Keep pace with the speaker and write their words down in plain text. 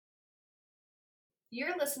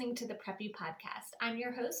You're listening to the Preppy Podcast. I'm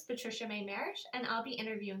your host, Patricia May Marish, and I'll be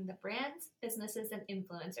interviewing the brands, businesses, and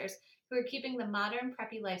influencers who are keeping the modern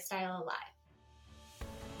preppy lifestyle alive.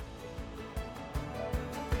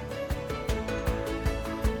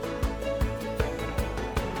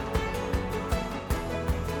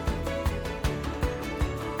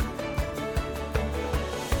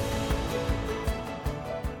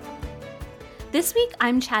 This week,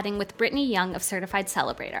 I'm chatting with Brittany Young of Certified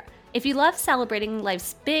Celebrator. If you love celebrating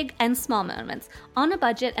life's big and small moments on a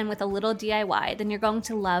budget and with a little DIY, then you're going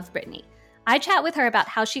to love Brittany. I chat with her about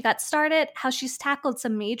how she got started, how she's tackled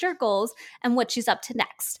some major goals, and what she's up to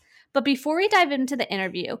next. But before we dive into the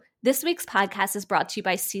interview, this week's podcast is brought to you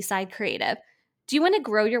by Seaside Creative. Do you want to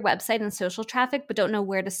grow your website and social traffic but don't know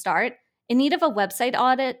where to start? In need of a website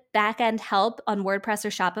audit, back-end help on WordPress or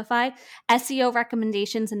Shopify, SEO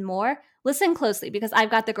recommendations, and more? Listen closely because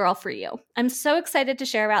I've got the girl for you. I'm so excited to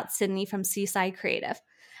share about Sydney from Seaside Creative.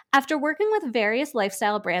 After working with various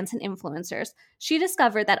lifestyle brands and influencers, she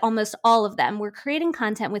discovered that almost all of them were creating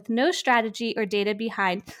content with no strategy or data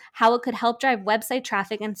behind how it could help drive website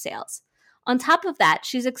traffic and sales. On top of that,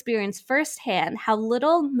 she's experienced firsthand how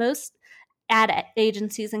little most ad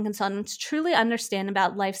agencies and consultants truly understand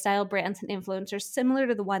about lifestyle brands and influencers similar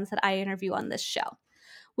to the ones that I interview on this show.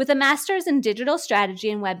 With a master's in digital strategy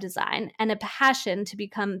and web design and a passion to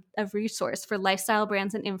become a resource for lifestyle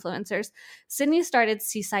brands and influencers, Sydney started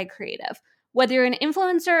Seaside Creative. Whether you're an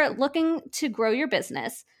influencer looking to grow your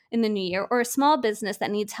business in the new year or a small business that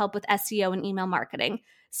needs help with SEO and email marketing,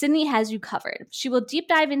 Sydney has you covered. She will deep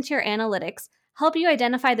dive into your analytics, help you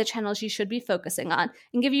identify the channels you should be focusing on,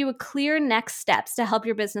 and give you a clear next steps to help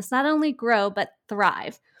your business not only grow, but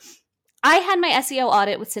thrive. I had my SEO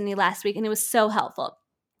audit with Sydney last week, and it was so helpful.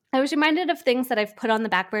 I was reminded of things that I've put on the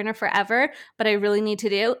back burner forever, but I really need to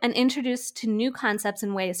do, and introduced to new concepts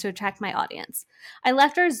and ways to attract my audience. I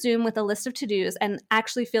left our Zoom with a list of to-dos and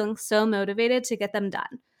actually feeling so motivated to get them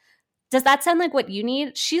done. Does that sound like what you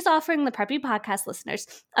need? She's offering the Preppy Podcast listeners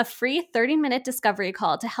a free 30-minute discovery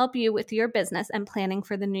call to help you with your business and planning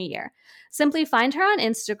for the new year. Simply find her on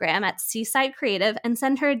Instagram at Seaside Creative and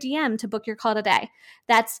send her a DM to book your call today.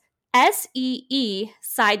 That's SEE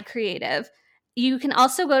Side Creative. You can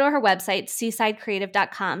also go to her website,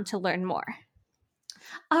 seasidecreative.com, to learn more.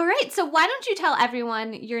 All right, so why don't you tell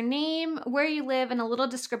everyone your name, where you live, and a little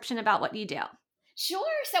description about what you do? Sure.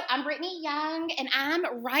 So I'm Brittany Young, and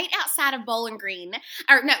I'm right outside of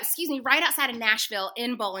right outside of Nashville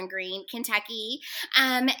in Bowling Green, Kentucky.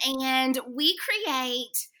 And we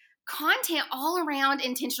create content all around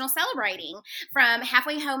intentional celebrating, from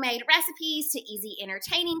halfway homemade recipes to easy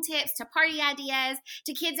entertaining tips to party ideas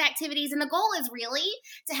to kids activities. And the goal is really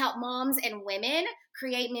to help moms and women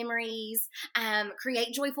create memories,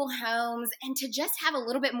 create joyful homes, and to just have a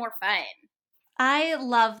little bit more fun. I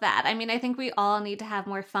love that. I mean, I think we all need to have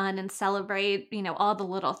more fun and celebrate, all the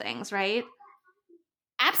little things, right?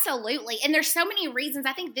 Absolutely. And there's so many reasons.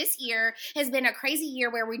 I think this year has been a crazy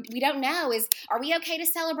year where we don't know are we okay to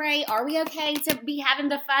celebrate? Are we okay to be having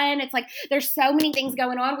the fun? It's like there's so many things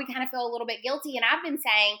going on. We kind of feel a little bit guilty. And I've been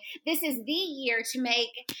saying this is the year to make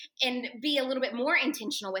and be a little bit more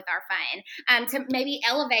intentional with our fun, to maybe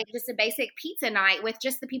elevate just a basic pizza night with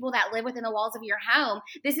just the people that live within the walls of your home.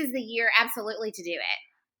 This is the year absolutely to do it.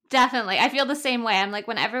 Definitely. I feel the same way. I'm like,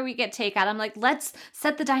 whenever we get takeout, I'm like, let's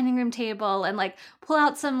set the dining room table and like pull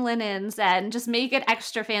out some linens and just make it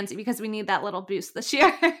extra fancy because we need that little boost this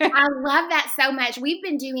year. I love that so much. We've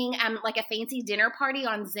been doing like a fancy dinner party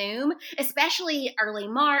on Zoom, especially early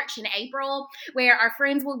March and April, where our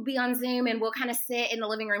friends will be on Zoom and we'll kind of sit in the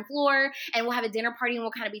living room floor and we'll have a dinner party and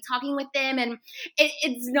we'll kind of be talking with them. And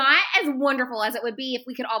it's not as wonderful as it would be if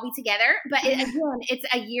we could all be together. But again, it's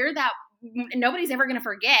a year that nobody's ever going to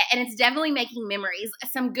forget. And it's definitely making memories,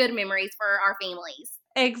 some good memories for our families.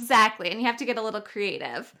 Exactly. And you have to get a little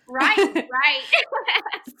creative. Right.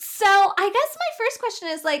 So I guess my first question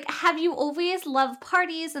is like, have you always loved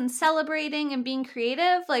parties and celebrating and being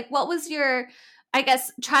creative? Like, what was your, I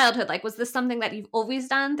guess, childhood? Like, was this something that you've always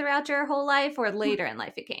done throughout your whole life or later in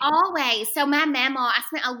life it came? Always. So my mama, I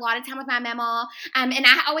spent a lot of time with my mama. And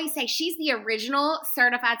I always say she's the original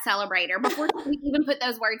certified celebrator. Before we even put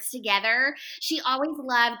those words together, she always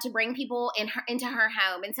loved to bring people into her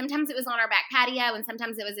home. And sometimes it was on our back patio and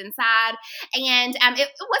sometimes it was inside. And it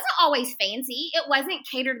wasn't always fancy. It wasn't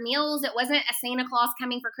catered meals. It wasn't a Santa Claus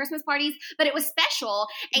coming for Christmas parties, but it was special.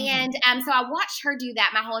 Mm-hmm. And so I watched her do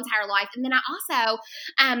that my whole entire life. And then I also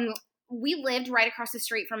we lived right across the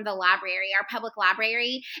street from the library, our public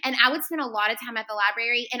library, and I would spend a lot of time at the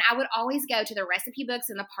library, and I would always go to the recipe books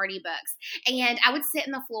and the party books, and I would sit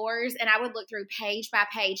in the floors and I would look through page by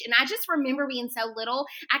page. And I just remember being so little,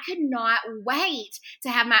 I could not wait to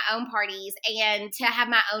have my own parties and to have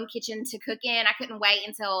my own kitchen to cook in. I couldn't wait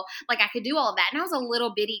until like I could do all of that. And I was a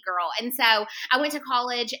little bitty girl. And so I went to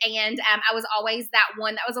college, and I was always that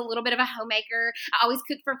one that was a little bit of a homemaker. I always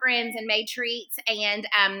cooked for friends and made treats, and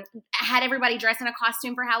had everybody dress in a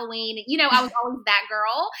costume for Halloween. You know, I was always that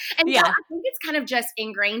girl. And so I think it's kind of just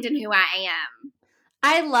ingrained in who I am.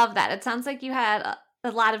 I love that. It sounds like you had a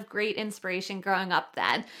lot of great inspiration growing up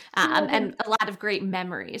then, and a lot of great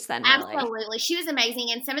memories then. Really. Absolutely. She was amazing.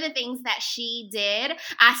 And some of the things that she did,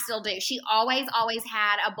 I still do. She always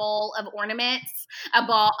had a bowl of ornaments, a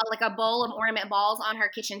bowl of ornament balls on her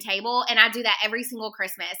kitchen table. And I do that every single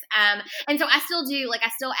Christmas. And so I still do, like, I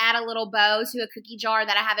still add a little bow to a cookie jar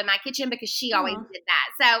that I have in my kitchen because she always did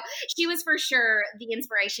that. So she was for sure the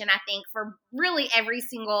inspiration, I think, for really every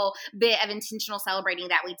single bit of intentional celebrating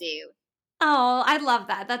that we do. Oh, I love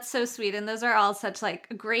that. That's so sweet. And those are all such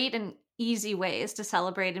like great and easy ways to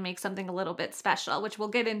celebrate and make something a little bit special, which we'll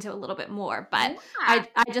get into a little bit more. But I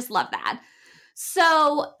just love that.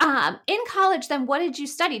 So in college, then what did you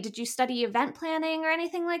study? Did you study event planning or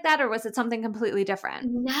anything like that? Or was it something completely different?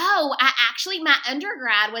 No, my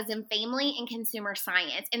undergrad was in family and consumer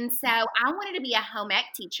science. And so I wanted to be a home ec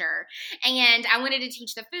teacher, and I wanted to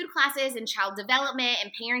teach the food classes and child development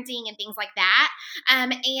and parenting and things like that.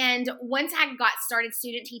 And once I got started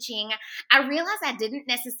student teaching, I realized I didn't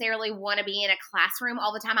necessarily want to be in a classroom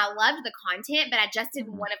all the time. I loved the content, but I just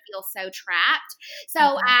didn't want to feel so trapped.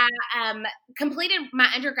 So I completed my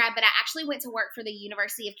undergrad, but I actually went to work for the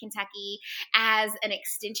University of Kentucky as an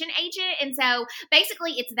extension agent. And so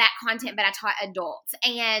basically it's that content, but I taught adults,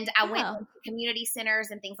 and I went to community centers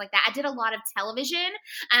and things like that. I did a lot of television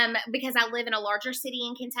because I live in a larger city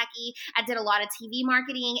in Kentucky. I did a lot of TV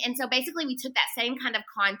marketing. And so basically we took that same kind of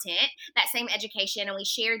content, that same education, and we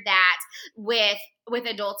shared that with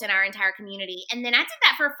adults in our entire community. And then I did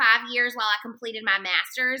that for 5 years while I completed my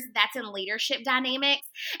master's. That's in leadership dynamics.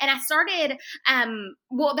 And I started, that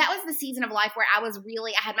was the season of life where I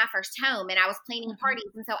had my first home and I was planning parties.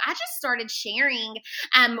 And so I just started sharing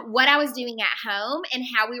what I was doing at home and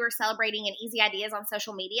how we were celebrating and easy ideas on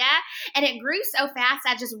social media. And it grew so fast,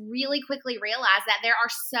 I just really quickly realized that there are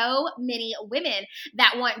so many women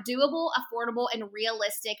that want doable, affordable, and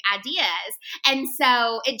realistic ideas. And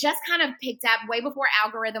so it just kind of picked up way before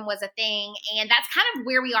algorithm was a thing, and that's kind of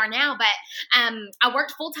where we are now. But I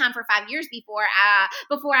worked full time for 5 years before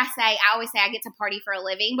I always say I get to party for a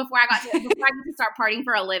living before I get to start partying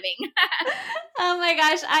for a living. Oh my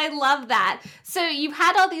gosh, I love that. So you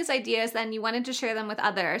had all these ideas, then you wanted to share them with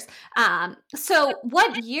others. So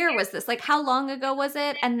what year was this? Like, how long ago was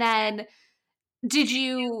it? And then did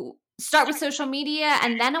you start with social media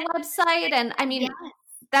and then a website? And I mean,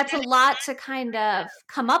 that's a lot to kind of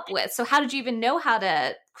come up with. So how did you even know how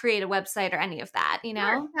to create a website or any of that, you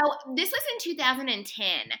know? So this was in 2010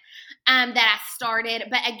 that I started.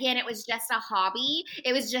 But again, it was just a hobby.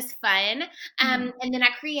 It was just fun. And then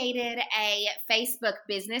I created a Facebook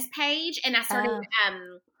business page, and I started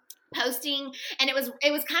posting, and it was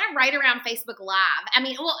kind of right around Facebook Live. I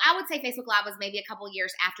mean, well, I would say Facebook Live was maybe a couple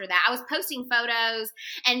years after that. I was posting photos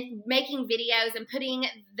and making videos and putting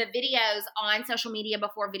the videos on social media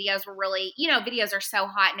before videos were really, videos are so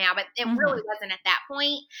hot now, but it really wasn't at that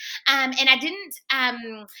point. And I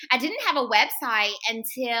didn't have a website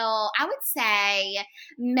until I would say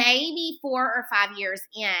maybe 4 or 5 years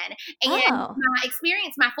in. And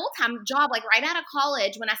my full-time job, like right out of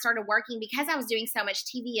college when I started working, because I was doing so much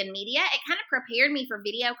TV and media, it kind of prepared me for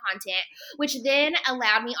video content, which then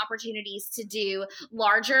allowed me opportunities to do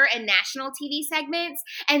larger and national TV segments.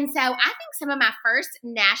 And so I think some of my first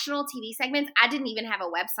national TV segments, I didn't even have a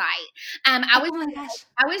website. I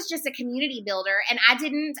was just a community builder, and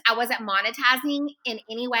I wasn't monetizing in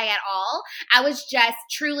any way at all. I was just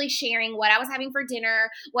truly sharing what I was having for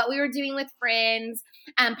dinner, what we were doing with friends,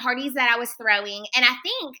 parties that I was throwing. And I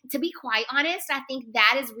think, to be quite honest, I think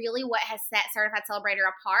that is really what has set Certified Celebrator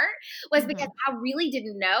apart, was because I really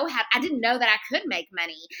didn't know I didn't know that I could make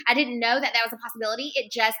money. I didn't know that was a possibility.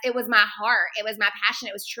 It was my heart. It was my passion.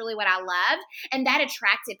 It was truly what I loved. And that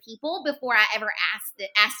attracted people before I ever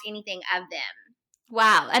asked anything of them.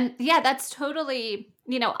 Wow. And yeah, that's totally,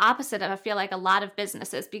 opposite of, I feel like, a lot of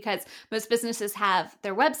businesses, because most businesses have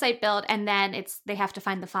their website built and then they have to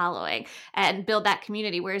find the following and build that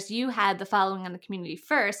community. Whereas you had the following on the community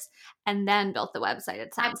first and then built the website,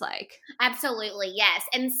 it sounds like. Absolutely, yes.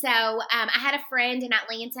 And so I had a friend in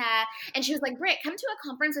Atlanta, and she was like, Britt, come to a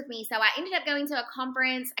conference with me. So I ended up going to a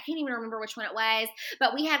conference. I can't even remember which one it was,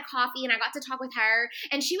 but we had coffee and I got to talk with her.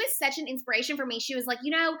 And she was such an inspiration for me. She was like,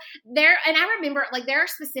 and I remember, like, there are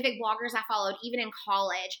specific bloggers I followed even in college.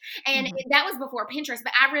 And that was before Pinterest.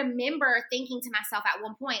 But I remember thinking to myself at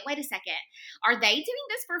one point, wait a second, are they doing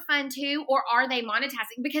this for fun too? Or are they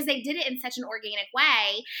monetizing? Because they did it in such an organic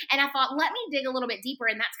way. And I thought, let me dig a little bit deeper.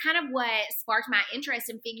 And that's kind of what sparked my interest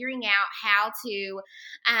in figuring out how to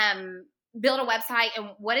build a website,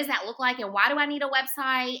 and what does that look like, and why do I need a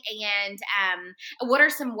website, and what are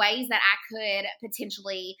some ways that I could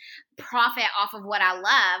potentially profit off of what I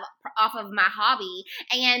love, off of my hobby.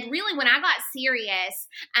 And really, when I got serious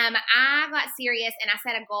and I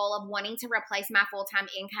set a goal of wanting to replace my full-time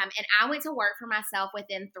income, and I went to work for myself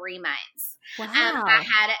within 3 months. Wow. I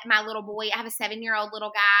had my little boy. I have a 7-year-old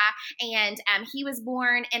little guy, and he was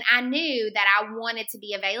born, and I knew that I wanted to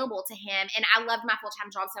be available to him, and I loved my full-time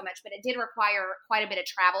job so much, but it did require quite a bit of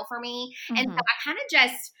travel for me. And so I kind of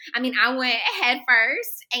I went head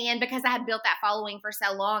first, and because I had built that following for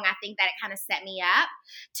so long, I think that it kind of set me up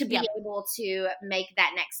to be able to make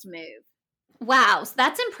that next move. Wow. So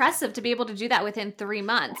that's impressive to be able to do that within 3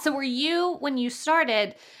 months. So when you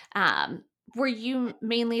started, were you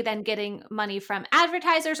mainly then getting money from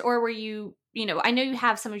advertisers, or were you, I know you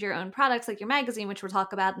have some of your own products like your magazine, which we'll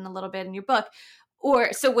talk about in a little bit in your book.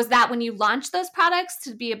 So was that when you launched those products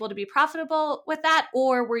to be able to be profitable with that,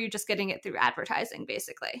 or were you just getting it through advertising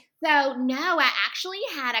basically? So no, I actually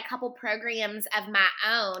had a couple programs of my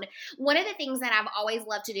own. One of the things that I've always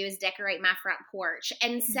loved to do is decorate my front porch.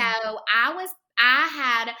 And so I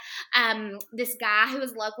had this guy who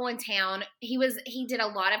was local in town. He did a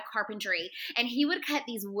lot of carpentry, and he would cut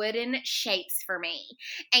these wooden shapes for me,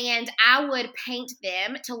 and I would paint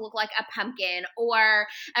them to look like a pumpkin or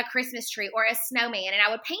a Christmas tree or a snowman, and I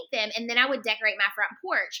would paint them, and then I would decorate my front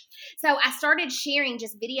porch. So I started sharing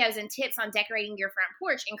just videos and tips on decorating your front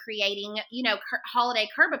porch and creating, holiday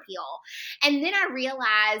curb appeal. And then I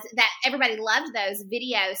realized that everybody loved those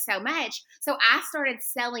videos so much, so I started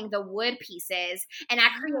selling the wood pieces. And I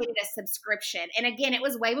created a subscription. And again, it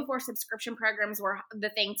was way before subscription programs were the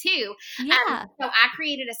thing too. Yeah. So I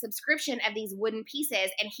created a subscription of these wooden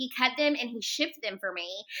pieces, and he cut them and he shipped them for me.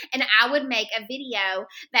 And I would make a video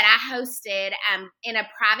that I hosted in a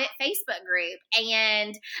private Facebook group.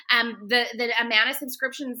 And the amount of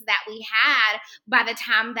subscriptions that we had by the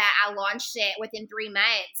time that I launched it within 3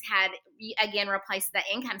 months had again replaced the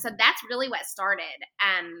income. So that's really what started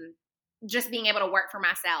just being able to work for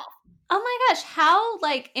myself. Oh my gosh, how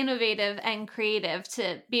innovative and creative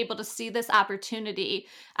to be able to see this opportunity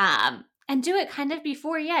and do it kind of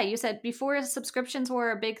before, you said before subscriptions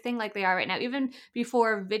were a big thing like they are right now, even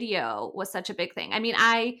before video was such a big thing. I mean,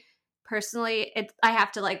 I personally, I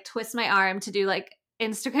have to twist my arm to do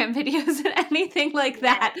Instagram videos and anything like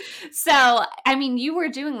that. So, I mean, you were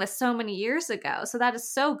doing this so many years ago. So that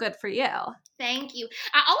is so good for you. Thank you.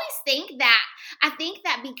 I think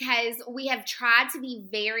that because we have tried to be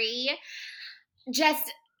very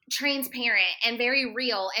just transparent and very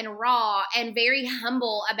real and raw and very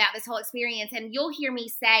humble about this whole experience. And you'll hear me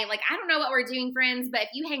say, I don't know what we're doing, friends, but if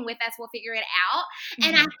you hang with us, we'll figure it out.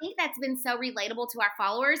 And I think that's been so relatable to our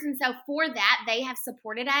followers. And so for that, they have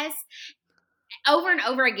supported us over and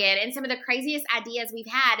over again in some of the craziest ideas we've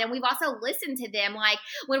had. And we've also listened to them. Like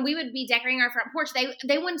when we would be decorating our front porch,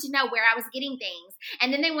 they wanted to know where I was getting things.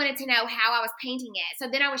 And then they wanted to know how I was painting it. So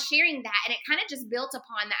then I was sharing that, and it kind of just built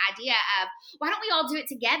upon the idea of, why don't we all do it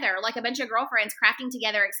together? Like a bunch of girlfriends crafting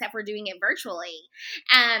together, except for doing it virtually.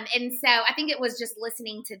 And so I think it was just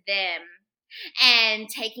listening to them and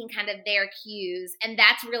taking kind of their cues. And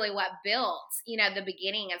that's really what built, the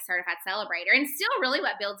beginning of Certified Celebrator, and still really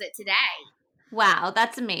what builds it today. Wow,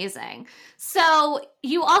 that's amazing. So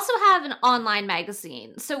you also have an online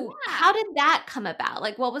magazine. So how did that come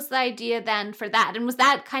about? What was the idea then for that? And was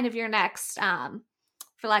that kind of your next,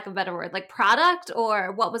 for lack of a better word, product,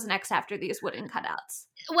 or what was next after these wooden cutouts?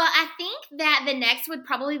 Well, I think that the next would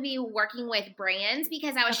probably be working with brands,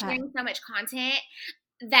 because I was sharing so much content.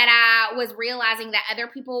 that I was realizing that other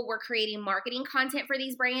people were creating marketing content for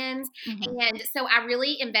these brands. Mm-hmm. And so I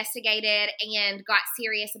really investigated and got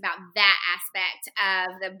serious about that aspect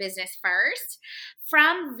of the business first.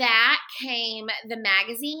 From that came the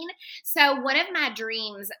magazine. So one of my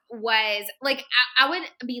dreams was like, I would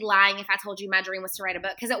be lying if I told you my dream was to write a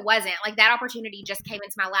book, because it wasn't. Like, that opportunity just came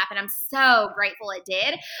into my lap, and I'm so grateful it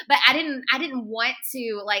did. But I didn't want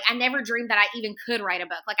to, like, I never dreamed that I even could write a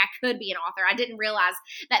book. Like, I could be an author. I didn't realize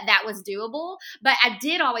that was doable, but I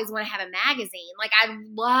did always want to have a magazine. Like, I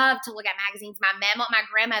love to look at magazines. My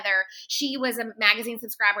grandmother, she was a magazine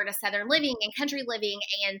subscriber to Southern Living and Country Living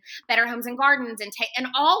and Better Homes and Gardens and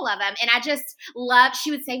all of them. And I just loved,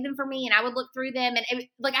 she would save them for me and I would look through them.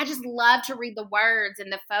 And I just love to read the words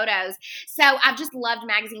and the photos. So I've just loved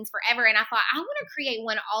magazines forever. And I thought, I want to create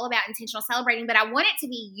one all about intentional celebrating, but I want it to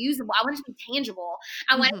be usable. I want it to be tangible.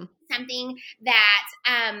 I want it to be something that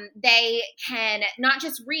they can not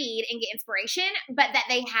just read and get inspiration, but that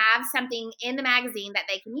they have something in the magazine that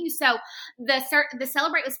they can use. So the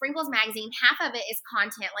Celebrate with Sprinkles magazine, half of it is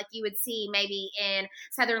content like you would see maybe in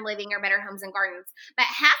Southern Living or Better Homes and Gardens, but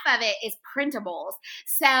half of it is printables.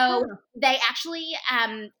 So they actually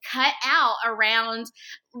cut out around,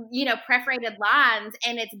 perforated lines,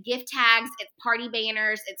 and it's gift tags, it's party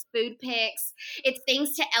banners, it's food pics, it's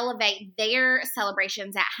things to elevate their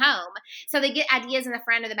celebrations at home. So they get ideas in the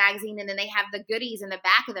front of the magazine, and then they have the goodies in the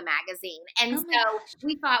back of the magazine. And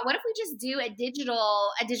we thought, what if we just do a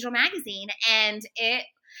digital magazine? And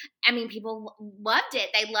people loved it.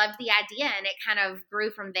 They loved the idea, and it kind of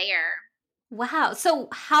grew from there. Wow. So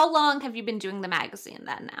how long have you been doing the magazine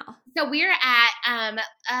then now? So we're at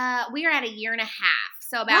a year and a half.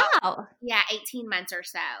 So about 18 months or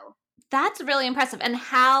so. That's really impressive. And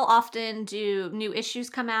how often do new issues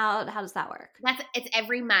come out? How does that work? It's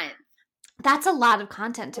every month. That's a lot of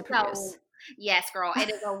content to produce. Yes, girl. It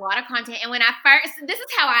is a lot of content. And this is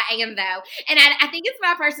how I am though. And I think it's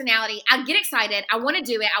my personality. I get excited. I want to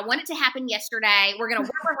do it. I want it to happen yesterday. We're going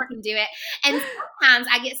to work and do it. And sometimes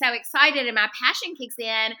I get so excited and my passion kicks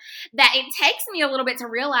in that it takes me a little bit to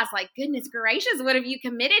realize, like, goodness gracious, what have you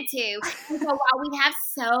committed to? And so while we have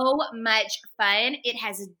so much fun, it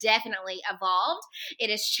has definitely evolved. It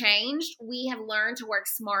has changed. We have learned to work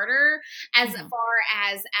smarter as far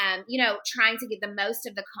as, trying to get the most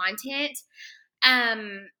of the content.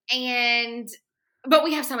 But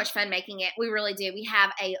we have so much fun making it. We really do. We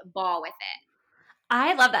have a ball with it.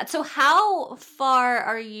 I love that. So how far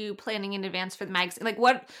are you planning in advance for the magazine? Like,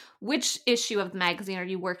 which issue of the magazine are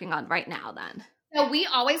you working on right now then? So we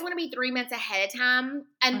always want to be 3 months ahead of time.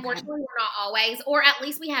 Unfortunately, we're not always, or at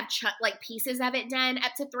least we have pieces of it done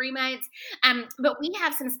up to 3 months. But we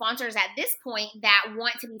have some sponsors at this point that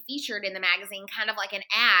want to be featured in the magazine, kind of like an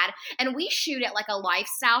ad. And we shoot it like a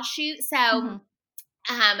lifestyle shoot. So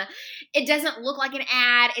it doesn't look like an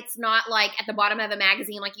ad. It's not like at the bottom of a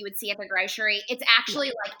magazine like you would see at the grocery. It's actually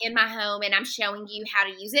like in my home, and I'm showing you how to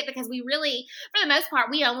use it, because we really, for the most part,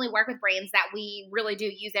 we only work with brands that we really do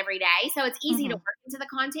use every day. So it's easy to work into the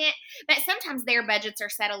content, but sometimes their budgets are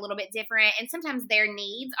set a little bit different, and sometimes their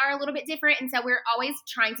needs are a little bit different. And so we're always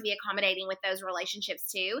trying to be accommodating with those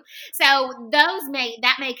relationships too. So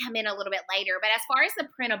that may come in a little bit later, but as far as the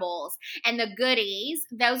printables and the goodies,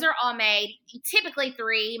 those are all made typically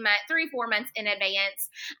 3-4 months in advance.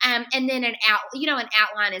 And then an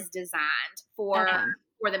outline is designed for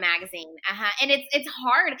the magazine. And it's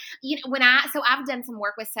hard. So I've done some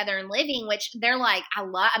work with Southern Living, which they're like,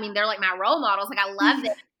 they're like my role models. Like, I love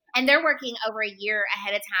them. And they're working over a year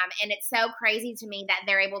ahead of time. And it's so crazy to me that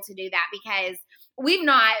they're able to do that, because we've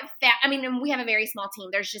not, and we have a very small team.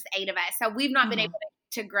 There's just 8 of us. So we've not been able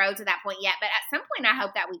to grow to that point yet. But at some point, I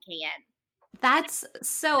hope that we can. That's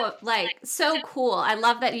so cool. I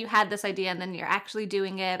love that you had this idea and then you're actually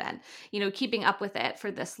doing it, and, keeping up with it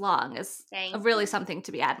for this long is really something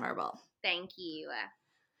to be admirable. Thank you.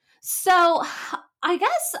 So I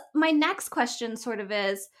guess my next question sort of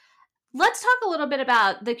is, let's talk a little bit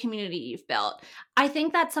about the community you've built. I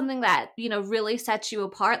think that's something that, really sets you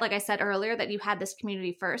apart. Like I said earlier, that you had this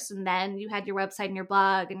community first, and then you had your website and your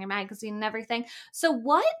blog and your magazine and everything. So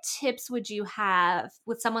what tips would you have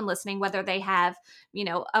with someone listening, whether they have,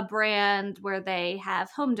 a brand where they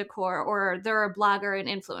have home decor, or they're a blogger and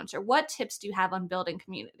influencer? What tips do you have on building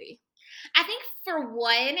community? I think, for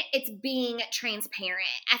one, it's being transparent.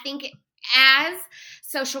 I think as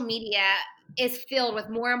social media is filled with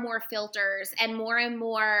more and more filters and more,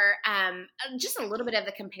 just a little bit of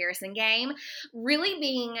the comparison game, really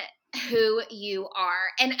being who you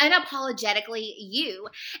are and unapologetically you.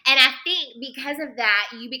 And I think because of that,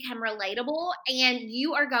 you become relatable, and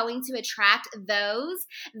you are going to attract those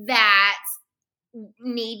that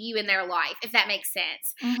need you in their life, if that makes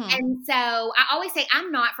sense. Mm-hmm. And so I always say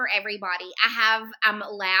I'm not for everybody. I'm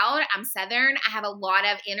loud, I'm Southern, I have a lot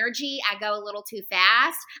of energy, I go a little too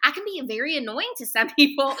fast. I can be very annoying to some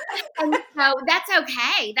people. And so that's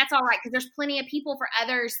okay. That's all right, because there's plenty of people for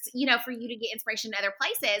others, for you to get inspiration in other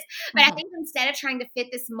places. But I think instead of trying to fit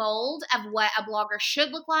this mold of what a blogger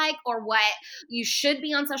should look like or what you should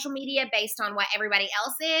be on social media based on what everybody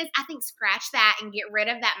else is, I think scratch that and get rid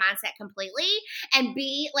of that mindset completely. And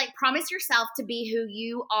promise yourself to be who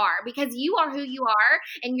you are, because you are who you are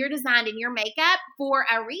and you're designed in your makeup for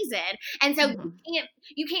a reason. And so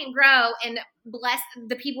you can't grow and bless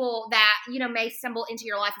the people that, may stumble into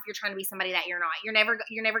your life if you're trying to be somebody that you're not. You're never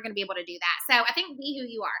going to be able to do that. So I think be who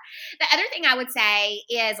you are. The other thing I would say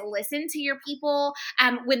is listen to your people.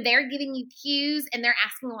 When they're giving you cues and they're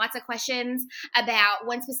asking lots of questions about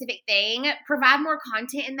one specific thing, provide more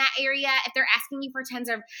content in that area. If they're asking you for tons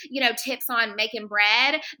of, tips on making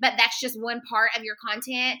bread, but that's just one part of your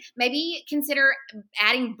content, maybe consider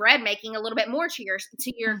adding bread making a little bit more to your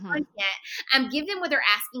content. Give them what they're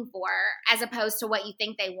asking for as opposed to what you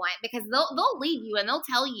think they want, because they'll lead you and they'll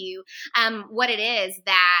tell you what it is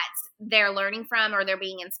that they're learning from or they're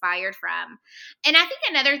being inspired from. And I think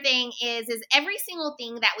another thing is every single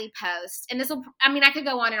thing that we post, and I could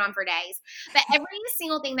go on and on for days, but every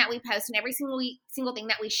single thing that we post and every single thing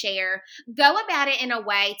that we share, go about it in a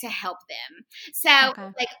way to help them.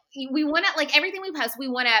 So we want to, everything we post, we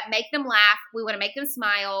want to make them laugh. We want to make them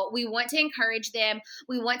smile. We want to encourage them.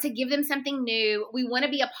 We want to give them something new. We want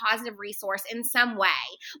to be a positive resource in some way.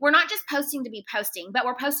 We're not just posting to be posting, but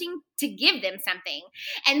we're posting to give them something.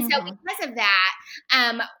 And so because of that,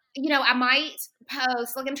 I might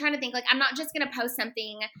post, I'm trying to think, I'm not just going to post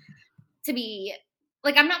something to be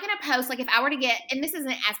I'm not going to post, if I were to get, and this isn't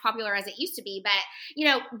as popular as it used to be, but,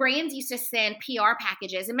 brands used to send PR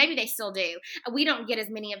packages, and maybe they still do. We don't get as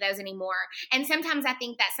many of those anymore. And sometimes I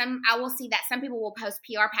think that I will see that some people will post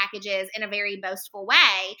PR packages in a very boastful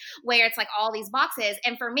way, where it's all these boxes.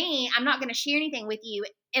 And for me, I'm not going to share anything with you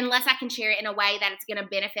unless I can share it in a way that it's going to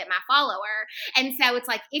benefit my follower. And so it's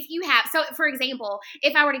if you have, so for example,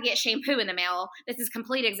 if I were to get shampoo in the mail, this is a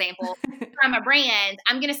complete example from a brand,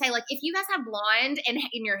 I'm going to say if you guys have blonde and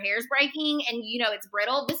your hair's breaking and it's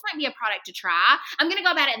brittle, this might be a product to try. I'm going to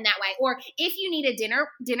go about it in that way. Or if you need a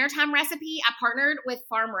dinner time recipe, I partnered with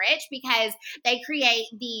Farm Rich because they create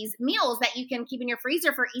these meals that you can keep in your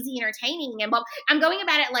freezer for easy entertaining. And I'm going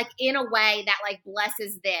about it in a way that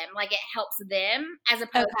blesses them, it helps them as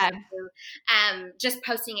opposed to just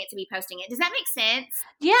posting it to be posting it. Does that make sense?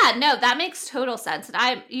 Yeah, no, that makes total sense. And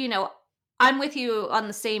I'm with you on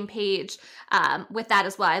the same page with that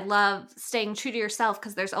as well. I love staying true to yourself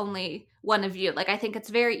because there's only one of you. I think it's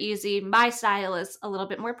very easy. My style is a little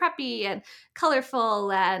bit more preppy and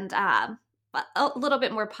colorful and a little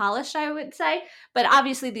bit more polished, I would say. But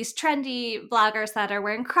obviously these trendy bloggers that are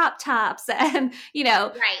wearing crop tops and,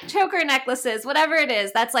 choker necklaces, whatever it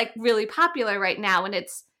is, that's really popular right now. And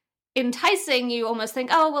it's enticing. You almost think,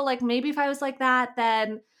 oh, well, maybe if I was like that,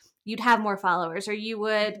 then you'd have more followers or you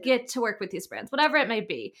would get to work with these brands, whatever it may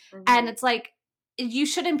be. And it's you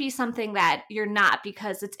shouldn't be something that you're not,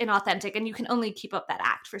 because it's inauthentic and you can only keep up that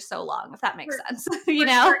act for so long, if that makes sense,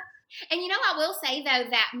 Sure. And I will say though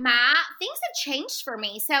that things have changed for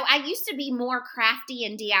me. So I used to be more crafty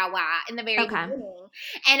and DIY in the very beginning,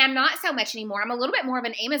 and I'm not so much anymore. I'm a little bit more of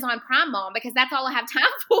an Amazon Prime mom because that's all I have time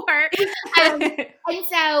for. And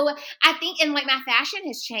so I think, and my fashion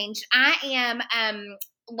has changed. I am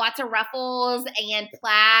lots of ruffles and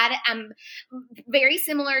plaid. Very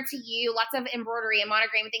similar to you, lots of embroidery and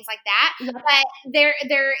monogram and things like that. Yeah. But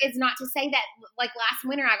there is not to say that last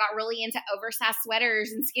winter I got really into oversized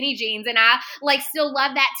sweaters and skinny jeans, and I still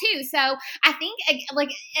love that too. So I think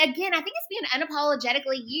again, I think it's being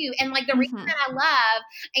unapologetically you. And the reason that I love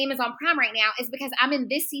Amazon Prime right now is because I'm in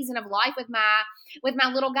this season of life with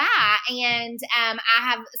my little guy, and I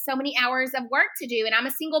have so many hours of work to do, and I'm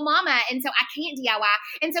a single mama, and so I can't DIY.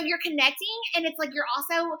 And so you're connecting, and it's you're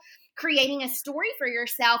also creating a story for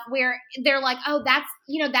yourself where they're oh,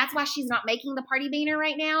 that's why she's not making the party banner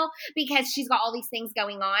right now, because she's got all these things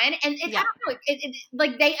going on. And I don't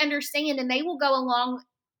know, they understand, and they will go along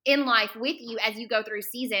in life with you as you go through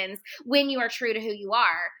seasons when you are true to who you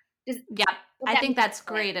are. I think that's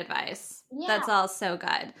great advice. Yeah. That's all so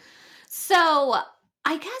good. So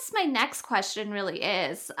I guess my next question really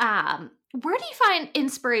is, where do you find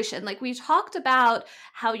inspiration? We talked about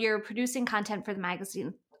how you're producing content for the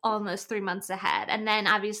magazine almost 3 months ahead. And then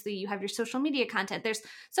obviously you have your social media content. There's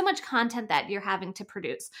so much content that you're having to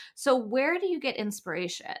produce. So where do you get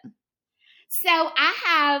inspiration? So I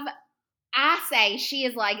have I say she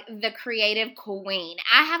is like the creative queen.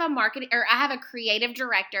 I have a creative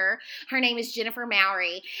director. Her name is Jennifer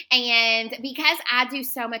Mowry. And because I do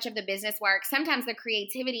so much of the business work, sometimes the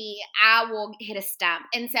creativity, I will hit a stump.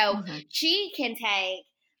 And so she can take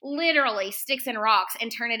literally sticks and rocks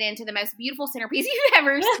and turn it into the most beautiful centerpiece you've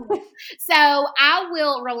ever seen. So I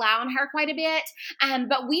will rely on her quite a bit.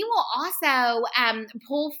 But we will also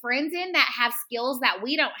pull friends in that have skills that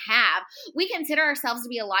we don't have. We consider ourselves to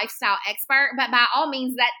be a lifestyle expert, but by all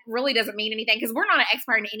means, that really doesn't mean anything because we're not an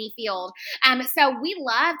expert in any field. So we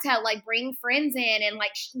love to like bring friends in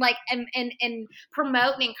and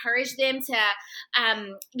promote and encourage them to,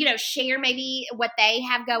 share maybe what they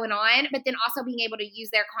have going on, but then also being able to use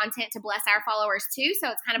their content to bless our followers too. So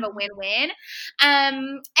it's kind of a win-win.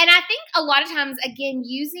 And I think a lot of times, again,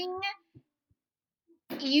 using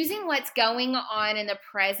what's going on in the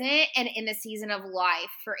present and in the season of life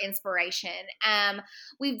for inspiration.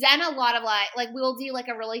 We've done a lot of like we'll do like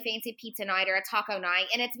a really fancy pizza night or a taco night.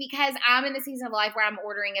 And it's because I'm in the season of life where I'm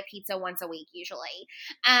ordering a pizza once a week usually.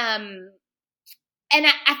 And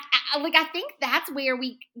I think that's where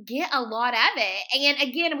we get a lot of it. And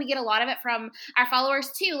again, we get a lot of it from our followers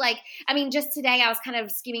too. Like, I mean, just today I was kind of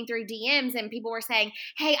skimming through DMs and people were saying,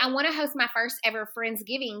 hey, I want to host my first ever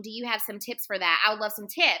Friendsgiving. Do you have some tips for that? I would love some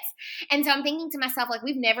tips. And so I'm thinking to myself, like,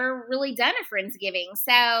 we've never really done a Friendsgiving.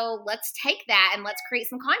 So let's take that and let's create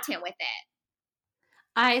some content with it.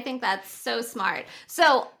 I think that's so smart.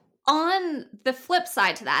 So on the flip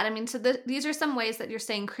side to that, I mean, so these are some ways that you're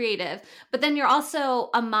staying creative, but then you're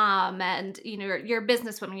also a mom and, you're a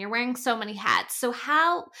businesswoman, you're wearing so many hats. So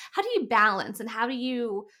how do you balance and how do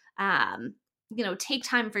you, take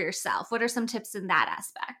time for yourself? What are some tips in that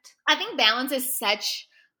aspect? I think balance is such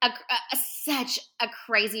a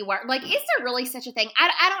crazy word. Like, is there really such a thing?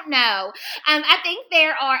 I don't know. I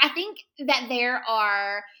think that there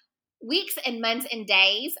are weeks and months and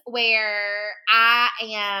days where I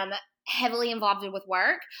am heavily involved with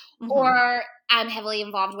work or I'm heavily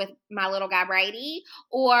involved with my little guy Brady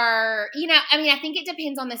or, I think it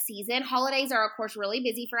depends on the season. Holidays are of course really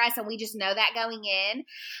busy for us and we just know that going in.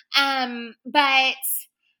 But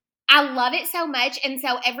I love it so much. And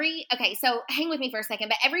so so hang with me for a second,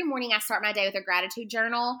 but every morning I start my day with a gratitude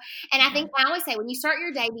journal. And I think I always say when you start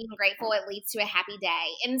your day being grateful, it leads to a happy day.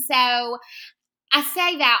 And so I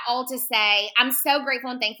say that all to say I'm so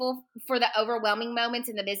grateful and thankful for the overwhelming moments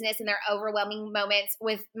in the business and their overwhelming moments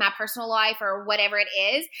with my personal life or whatever it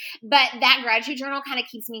is. But that gratitude journal kind of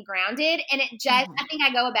keeps me grounded. And it just, I think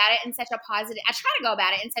I go about it in such a positive, I try to go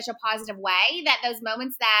about it in such a positive way that those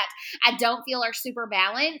moments that I don't feel are super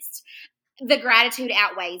balanced, the gratitude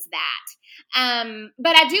outweighs that.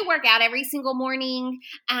 But I do work out every single morning.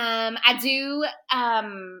 I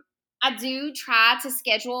do try to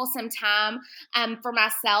schedule some time for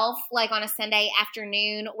myself, like on a Sunday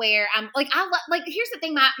afternoon where I'm like, here's the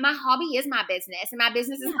thing, my hobby is my business and my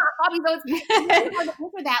business is my hobby. So it's hard to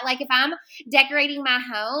for that. Like if I'm decorating my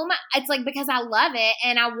home, it's like because I love it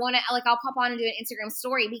and I want to, like I'll pop on and do an Instagram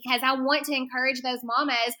story because I want to encourage those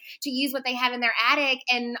mamas to use what they have in their attic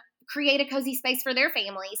and create a cozy space for their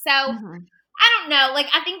family. So I don't know. Like,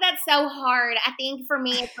 I think that's so hard. I think for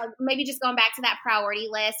me, it's like maybe just going back to that priority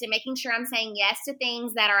list and making sure I'm saying yes to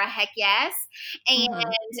things that are a heck yes and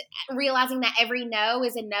realizing that every no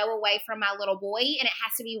is a no away from my little boy and it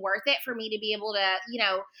has to be worth it for me to be able to,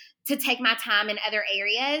 to take my time in other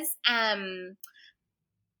areas. I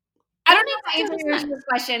don't know if I answered your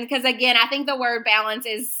question because, again, I think the word balance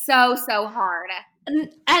is so, so hard.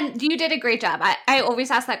 And you did a great job. I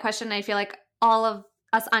always ask that question. And I feel like all of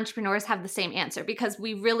us entrepreneurs have the same answer because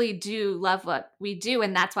we really do love what we do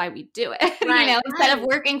and that's why we do it. Right, instead of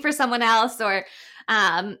working for someone else or,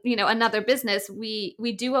 another business, we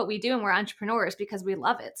do what we do and we're entrepreneurs because we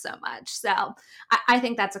love it so much. So I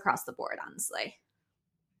think that's across the board, honestly.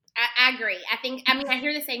 I agree. I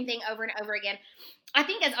hear the same thing over and over again. I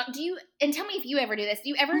think and tell me if you ever do this. Do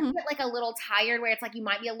you ever get like a little tired where it's like you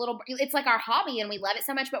might be it's like our hobby and we love it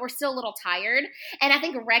so much, but we're still a little tired. And I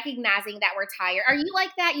think recognizing that we're tired. Are you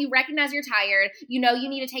like that? You recognize you're tired. You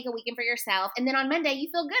need to take a weekend for yourself. And then on Monday you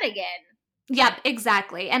feel good again. Yeah,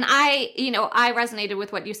 exactly. And I resonated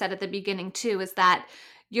with what you said at the beginning too, is that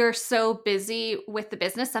you're so busy with the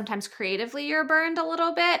business, sometimes creatively you're burned a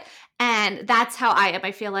little bit. And that's how I am.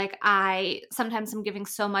 I feel like sometimes I'm giving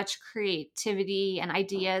so much creativity and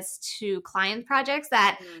ideas to client projects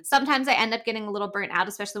that sometimes I end up getting a little burnt out,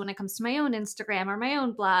 especially when it comes to my own Instagram or my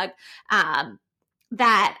own blog.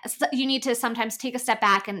 That you need to sometimes take a step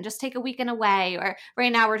back and just take a weekend away. Or right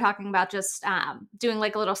now we're talking about just doing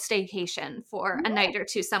like a little staycation for a night or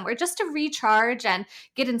two somewhere just to recharge and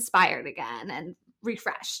get inspired again. And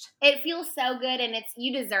refreshed. It feels so good, and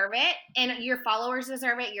you deserve it, and your followers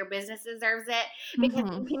deserve it, your business deserves it, because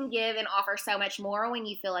you can give and offer so much more when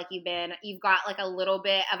you feel like you've got like a little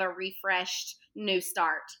bit of a refreshed new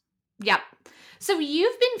start. Yep. So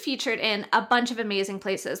you've been featured in a bunch of amazing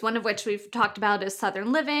places, one of which we've talked about is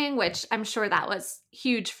Southern Living, which I'm sure that was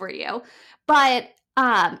huge for you. But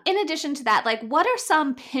in addition to that, like, what are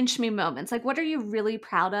some pinch me moments? Like, what are you really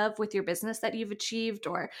proud of with your business that you've achieved,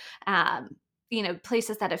 or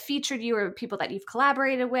places that have featured you, or people that you've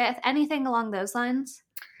collaborated with, anything along those lines?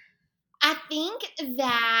 I think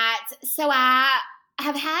that, so I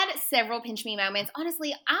have had several pinch me moments.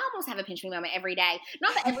 Honestly, I almost have a pinch me moment every day.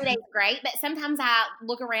 Not that every day is great, but sometimes I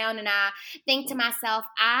look around and I think to myself,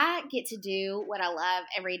 I get to do what I love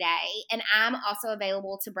every day. And I'm also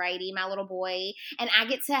available to Brady, my little boy, and I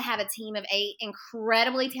get to have a team of 8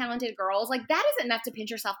 incredibly talented girls. Like, that is enough to pinch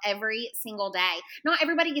yourself every single day. Not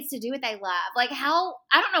everybody gets to do what they love. Like, I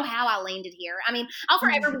don't know how I landed here. I mean, I'll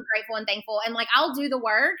forever be grateful and thankful. And like, I'll do the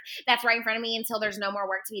work that's right in front of me until there's no more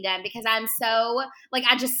work to be done, because I'm so, like,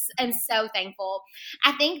 I just am so thankful.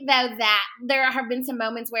 I think, though, that there have been some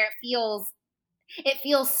moments where it feels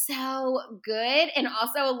so good and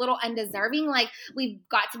also a little undeserving. Like, we've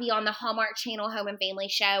got to be on the Hallmark Channel Home and Family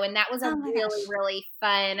Show, and that was a really, really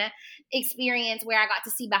fun experience where I got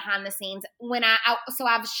to see behind the scenes. So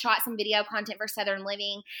I've shot some video content for Southern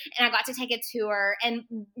Living, and I got to take a tour, and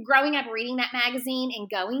growing up reading that magazine and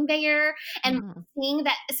going there and seeing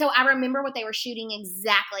that. So I remember what they were shooting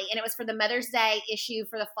exactly, and it was for the Mother's Day issue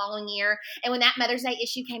for the following year. And when that Mother's Day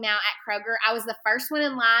issue came out at Kroger, I was the first one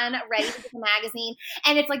in line ready to get the magazine.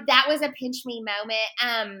 And it's like, that was a pinch me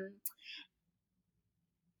moment.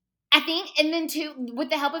 I think, and then too, with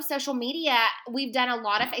the help of social media, we've done a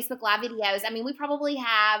lot of Facebook Live videos. I mean, we probably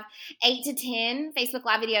have 8 to 10 Facebook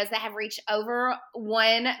Live videos that have reached over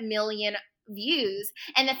 1 million views.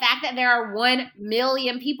 And the fact that there are 1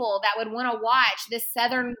 million people that would want to watch this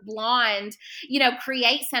Southern blonde,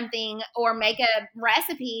 create something or make a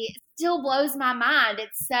recipe still blows my mind.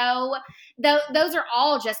 It's so, those are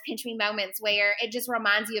all just pinch me moments where it just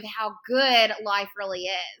reminds you of how good life really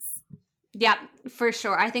is. Yeah, for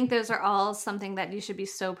sure. I think those are all something that you should be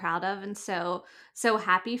so proud of and so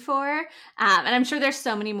happy for. And I'm sure there's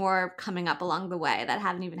so many more coming up along the way that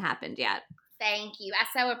haven't even happened yet. Thank you. I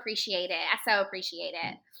so appreciate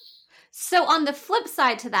it. So on the flip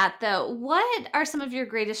side to that, though, what are some of your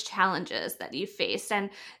greatest challenges that you faced?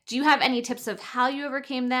 And do you have any tips of how you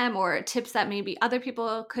overcame them, or tips that maybe other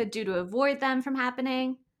people could do to avoid them from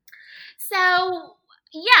happening? So,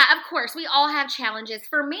 yeah, of course, we all have challenges.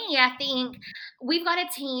 For me, I think we've got a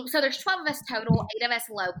team. So there's 12 of us total, 8 of us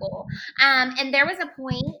local. And there was a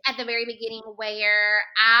point at the very beginning where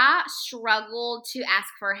I struggled to ask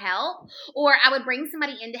for help, or I would bring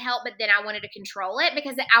somebody in to help, but then I wanted to control it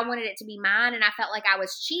because I wanted it to be mine. And I felt like I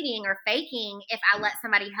was cheating or faking if I let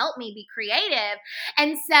somebody help me be creative.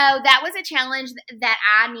 And so that was a challenge that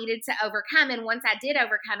I needed to overcome. And once I did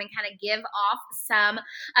overcome and kind of give off some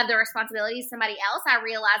of the responsibilities to somebody else, I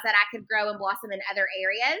realized that I could grow and blossom in other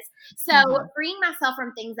areas. So freeing myself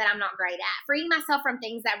from things that I'm not great at, freeing myself from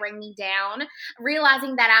things that bring me down,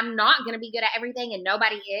 realizing that I'm not going to be good at everything and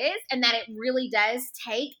nobody is, and that it really does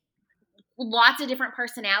take lots of different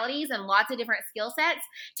personalities and lots of different skill sets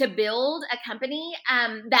to build a company.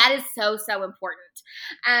 That is so important.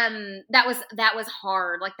 That was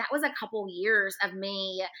hard. Like, that was a couple years of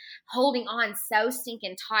me holding on so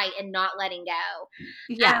stinking tight and not letting go.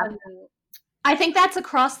 Yeah. I think that's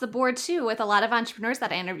across the board too with a lot of entrepreneurs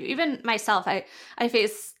that I interview. Even myself, I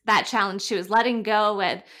face that challenge too, is letting go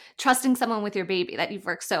and trusting someone with your baby that you've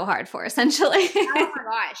worked so hard for, essentially. Oh my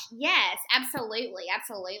gosh. Yes, absolutely.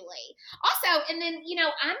 Also, and then,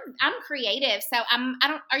 I'm creative. So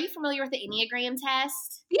are you familiar with the Enneagram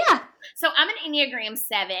test? Yeah. So I'm an Enneagram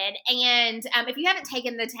 7, and if you haven't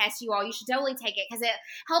taken the test, you should totally take it, because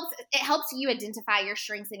it helps you identify your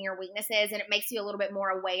strengths and your weaknesses, and it makes you a little bit more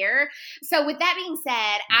aware. So with that being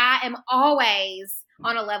said, I am always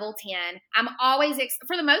on a level 10. I'm always,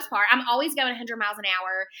 for the most part, I'm always going 100 miles an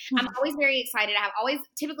hour. I'm always very excited.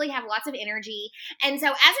 Typically have lots of energy. And so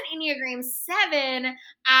as an Enneagram 7,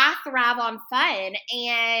 I thrive on fun,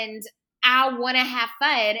 and I want to have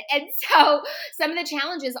fun. And so some of the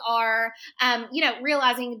challenges are,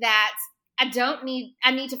 realizing that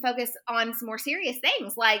I need to focus on some more serious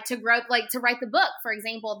things, like to grow, like to write the book, for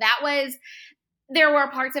example. there were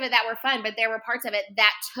parts of it that were fun, but there were parts of it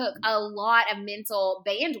that took a lot of mental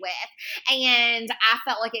bandwidth, and I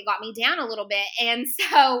felt like it got me down a little bit. And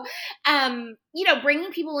so,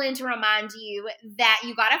 bringing people in to remind you that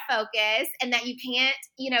you got to focus and that you can't,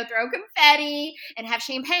 throw confetti and have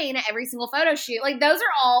champagne at every single photo shoot. Like, those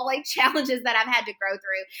are all like challenges that I've had to grow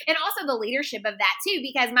through. And also the leadership of that too,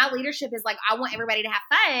 because my leadership is like, I want everybody to have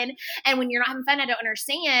fun. And when you're not having fun, I don't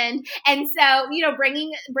understand. And so,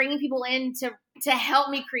 bringing people in to help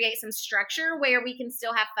me create some structure where we can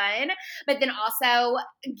still have fun, but then also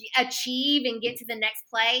achieve and get to the next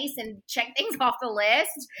place and check things off the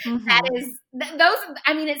list. Mm-hmm. That is those.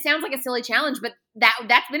 I mean, it sounds like a silly challenge, but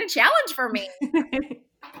that's been a challenge for me.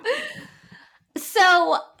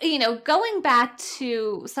 So, going back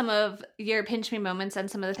to some of your pinch me moments and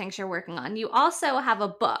some of the things you're working on, you also have a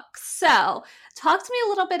book. So talk to me a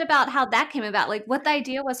little bit about how that came about, like what the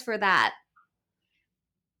idea was for that.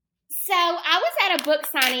 So I was at a book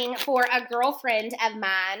signing for a girlfriend of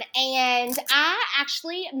mine, and I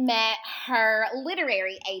actually met her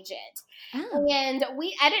literary agent. Oh. And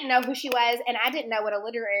I didn't know who she was, and I didn't know what a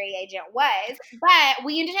literary agent was, but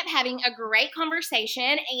we ended up having a great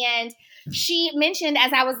conversation, and she mentioned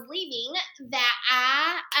as I was leaving that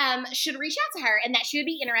I should reach out to her and that she would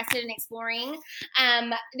be interested in exploring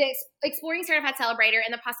Certified Celebrator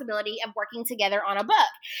and the possibility of working together on a book.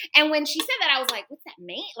 And when she said that, I was like, what's that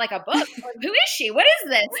mean? Like a book? Like, who is she? What is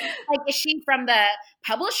this? Like, is she from the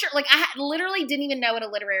publisher? Like, I literally didn't even know what a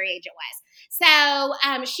literary agent was.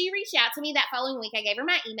 So she reached out to me that following week. I gave her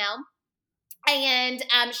my email. And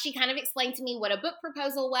she kind of explained to me what a book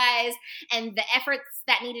proposal was and the efforts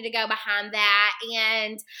that needed to go behind that.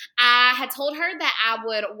 And I had told her that I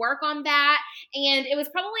would work on that. And it was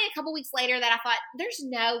probably a couple weeks later that I thought, there's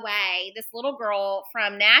no way this little girl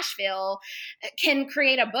from Nashville can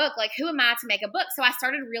create a book. Like, who am I to make a book? So I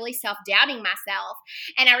started really self-doubting myself.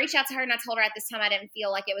 And I reached out to her and I told her at this time I didn't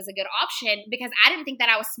feel like it was a good option because I didn't think that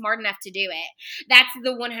I was smart enough to do it. That's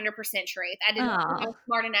the 100% truth. I didn't think I was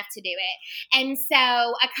smart enough to do it. And so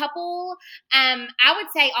a couple, I would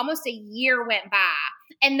say almost a year went by.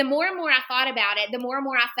 And the more and more I thought about it, the more and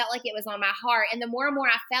more I felt like it was on my heart. And the more and more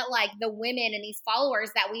I felt like the women and these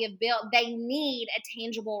followers that we have built, they need a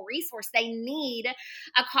tangible resource. They need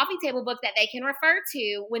a coffee table book that they can refer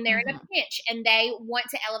to when they're in a pinch and they want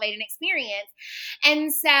to elevate an experience.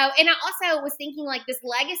 And so, and I also was thinking like this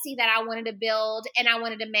legacy that I wanted to build and I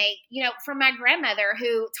wanted to make, from my grandmother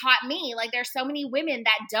who taught me, like there's so many women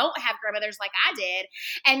that don't have grandmothers like I did.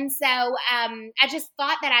 And so I just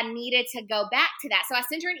thought that I needed to go back to that. So I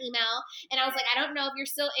sent her an email and I was like, I don't know if you're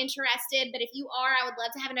still interested, but if you are, I would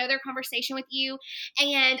love to have another conversation with you.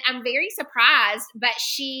 And I'm very surprised, but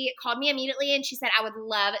she called me immediately and she said, I would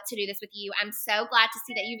love to do this with you. I'm so glad to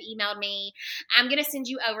see that you've emailed me. I'm going to send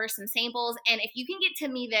you over some samples. And if you can get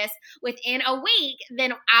to me this within a week,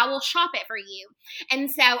 then I will shop it for you. And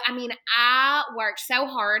so, I mean, I worked so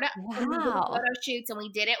hard. Wow. We did the photo shoots and we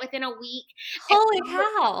did it within a week. Holy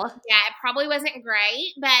cow. Yeah, it probably wasn't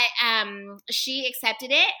great, but she accepted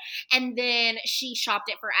it and then she shopped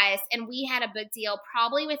it for us and we had a book deal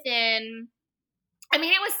probably within, I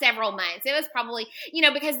mean, it was several months. It was probably,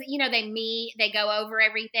 because, they meet, they go over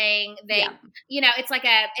everything. It's like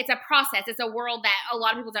it's a process. It's a world that a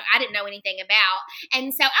lot of people I didn't know anything about.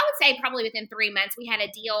 And so I would say probably within 3 months we had a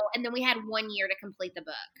deal and then we had 1 year to complete the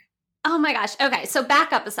book. Oh my gosh. Okay. So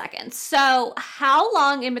back up a second. So how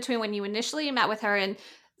long in between when you initially met with her and,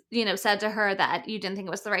 said to her that you didn't think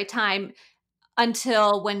it was the right time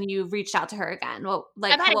until when you reached out to her again? What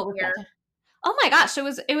was that? Oh my gosh. It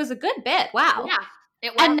was a good bit. Wow. Yeah.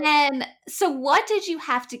 It was. And then, so what did you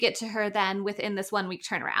have to get to her then within this 1 week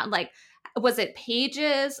turnaround? Like, was it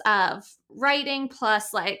pages of writing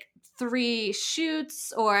plus like 3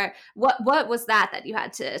 shoots or what was that you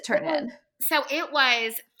had to turn in? So it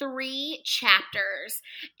was 3 chapters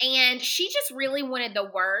and she just really wanted the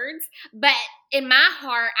words. But in my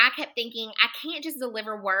heart, I kept thinking I can't just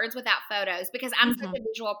deliver words without photos because I'm such a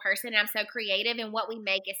visual person and I'm so creative and what we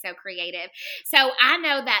make is so creative. So I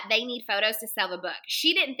know that they need photos to sell the book.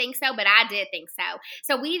 She didn't think so, but I did think so.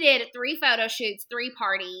 So we did 3 photo shoots, 3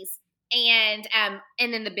 parties, and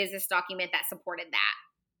then the business document that supported that.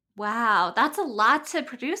 Wow, that's a lot to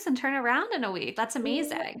produce and turn around in a week. That's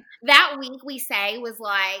amazing. That week we say was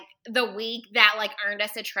like the week that like earned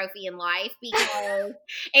us a trophy in life because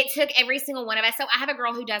it took every single one of us. So I have a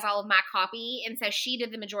girl who does all of my copy. And so she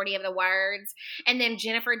did the majority of the words. And then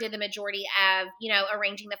Jennifer did the majority of,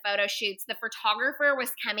 arranging the photo shoots. The photographer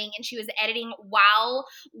was coming and she was editing while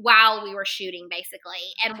we were shooting basically.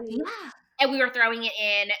 And and we were throwing it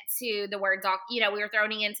in to the Word doc. We were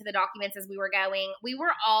throwing it into the documents as we were going. We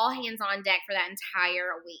were all hands on deck for that entire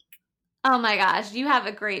week. Oh my gosh, you have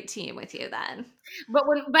a great team with you then. But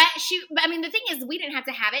the thing is, we didn't have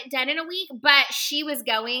to have it done in a week, but she was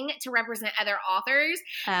going to represent other authors.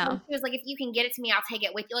 Oh. She was like, if you can get it to me, I'll take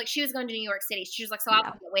it with you. Like, she was going to New York City. She was like, so I'll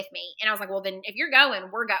take it with me. And I was like, well, then if you're going,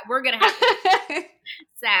 we're going to have it.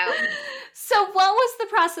 So what was the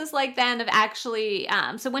process like then of actually,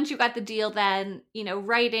 so once you got the deal then,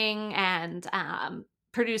 writing and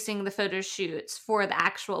producing the photo shoots for the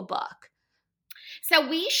actual book? So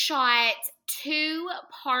we shot 2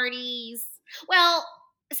 parties. Well,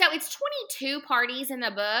 so it's 22 parties in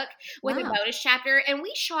the book with a bonus chapter, and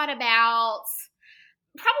we shot about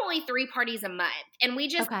probably 3 parties a month, and we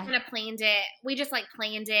just kind of planned it. We just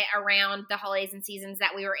planned it around the holidays and seasons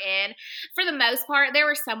that we were in. For the most part, there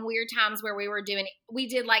were some weird times where we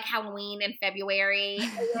did like Halloween in February,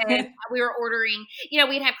 and we were ordering,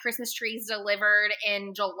 we'd have Christmas trees delivered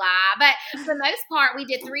in July, but for the most part, we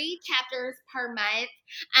did 3 chapters per month.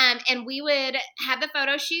 And we would have the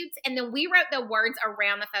photo shoots, and then we wrote the words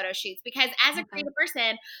around the photo shoots, because as a creative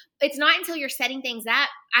person, it's not until you're setting things up,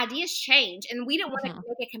 ideas change, and we didn't want to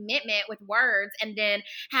make a commitment with words and then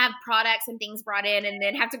have products and things brought in and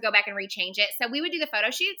then have to go back and rechange it. So we would do the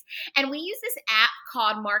photo shoots, and we use this app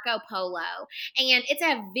called Marco Polo, and it's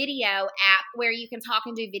a video app where you can talk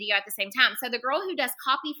and do video at the same time. So the girl who does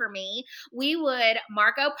copy for me, we would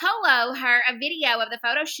Marco Polo her a video of the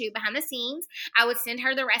photo shoot behind the scenes. I would send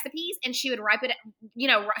her the recipes, and she would write it,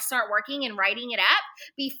 start working and writing it up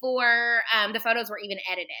before the photos were even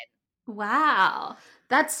edited. Wow.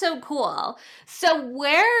 That's so cool. So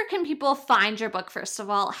where can people find your book, first of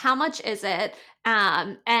all? How much is it?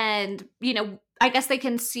 And, I guess they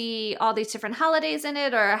can see all these different holidays in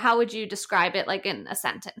it, or how would you describe it, like in a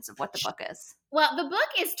sentence of what the book is? Well, the book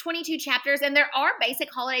is 22 chapters, and there are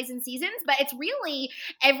basic holidays and seasons, but it's really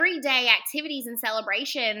everyday activities and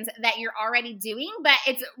celebrations that you're already doing, but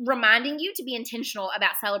it's reminding you to be intentional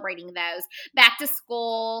about celebrating those. Back to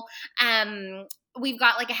school, we've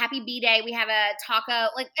got like a happy B-Day. We have a taco,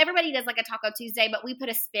 like everybody does like a Taco Tuesday, but we put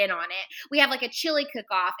a spin on it. We have like a chili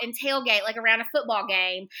cook-off and tailgate, like around a football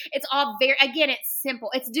game. It's all it's simple.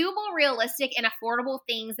 It's doable, realistic, and affordable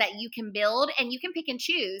things that you can build, and you can pick and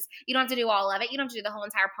choose. You don't have to do all of it. You don't have to do the whole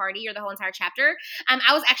entire party or the whole entire chapter.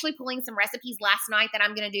 I was actually pulling some recipes last night that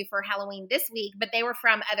I'm going to do for Halloween this week, but they were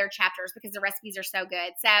from other chapters because the recipes are so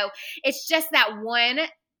good. So it's just that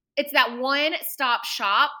one-stop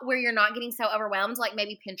shop where you're not getting so overwhelmed like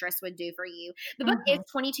maybe Pinterest would do for you. The book is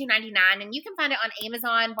 $22.99, and you can find it on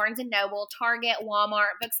Amazon, Barnes & Noble, Target,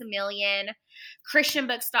 Walmart, Books A Million,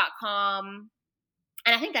 ChristianBooks.com,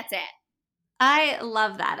 and I think that's it. I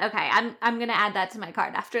love that. Okay, I'm going to add that to my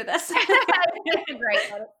cart after this. It's great.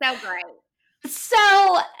 It's so great.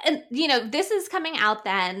 So, this is coming out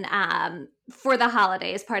then for the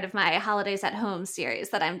holidays, part of my Holidays at Home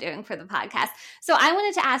series that I'm doing for the podcast. So I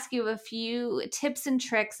wanted to ask you a few tips and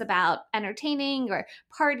tricks about entertaining or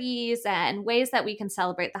parties and ways that we can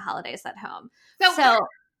celebrate the holidays at home. Go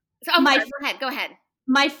ahead.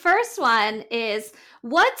 My first one is,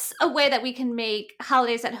 what's a way that we can make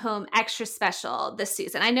holidays at home extra special this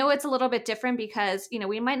season? I know it's a little bit different because,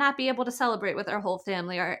 we might not be able to celebrate with our whole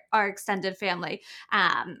family or our extended family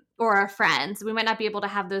or our friends. We might not be able to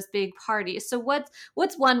have those big parties. So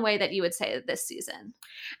what's one way that you would say this season?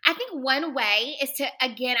 I think one way is to,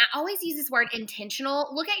 again, I always use this word intentional.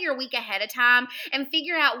 Look at your week ahead of time and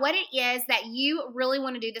figure out what it is that you really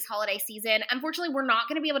want to do this holiday season. Unfortunately, we're not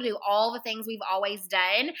going to be able to do all the things we've always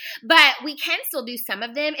done, but we can still do some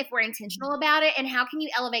of them if we're intentional about it. And how can you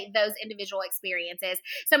elevate those individual experiences?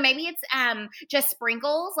 So maybe it's just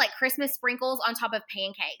sprinkles, like Christmas sprinkles on top of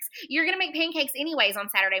pancakes. You're going to make pancakes anyways on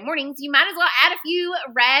Saturday mornings. You might as well add a few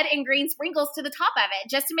red and green sprinkles to the top of it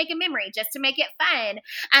just to make a memory, just to make it fun.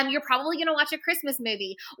 You're probably going to watch a Christmas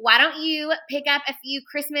movie. Why don't you pick up a few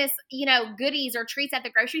Christmas, goodies or treats at the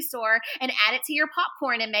grocery store and add it to your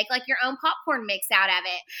popcorn and make like your own popcorn mix out of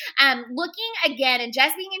it? Looking again and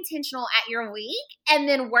just being intentional at your week, and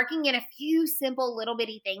then working in a few simple little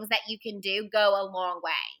bitty things that you can do go a long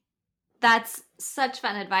way. That's such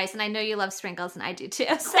fun advice. And I know you love sprinkles, and I do too.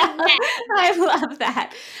 So I love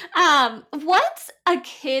that. What's a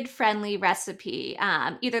kid-friendly recipe,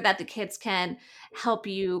 either that the kids can help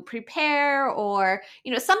you prepare or,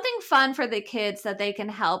 something fun for the kids that they can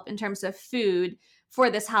help in terms of food for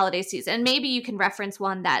this holiday season? And maybe you can reference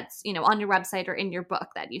one that's, on your website or in your book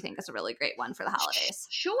that you think is a really great one for the holidays.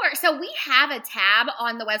 Sure. So we have a tab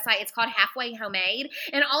on the website. It's called Halfway Homemade.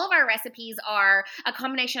 And all of our recipes are a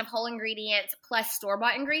combination of whole ingredients plus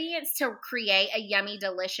store-bought ingredients to create a yummy,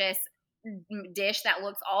 delicious dish that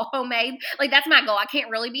looks all homemade. Like, that's my goal. I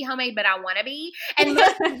can't really be homemade, but I want to be. And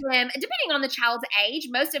most of them, depending on the child's age,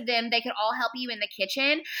 most of them, they could all help you in the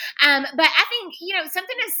kitchen. But I think,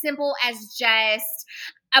 something as simple as just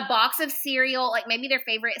a box of cereal, like maybe their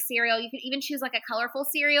favorite cereal. You could even choose like a colorful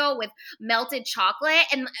cereal with melted chocolate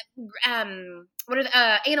and what are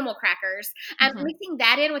the animal crackers. Mixing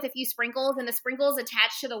that in with a few sprinkles, and the sprinkles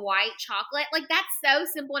attached to the white chocolate. Like, that's so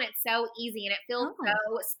simple and it's so easy, and it feels so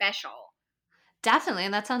special. Definitely,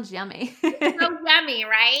 and that sounds yummy. It's so yummy,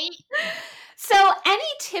 right? So, any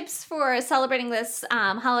tips for celebrating this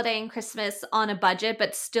holiday and Christmas on a budget,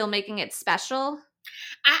 but still making it special?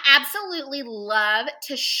 I absolutely love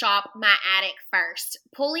to shop my attic first,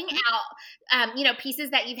 pulling out,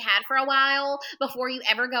 pieces that you've had for a while before you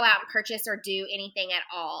ever go out and purchase or do anything at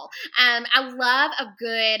all. I love a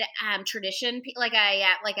good tradition, like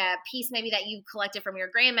a piece maybe that you collected from your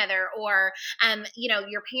grandmother or,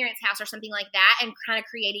 your parents' house or something like that, and kind of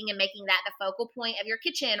creating and making that the focal point of your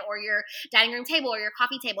kitchen or your dining room table or your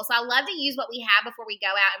coffee table. So I love to use what we have before we go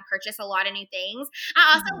out and purchase a lot of new things.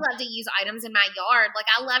 I also love to use items in my yard. Like,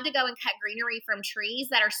 I love to go and cut greenery from trees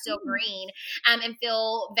that are still green, and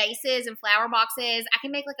fill vases and flower boxes. I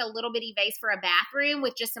can make like a little bitty vase for a bathroom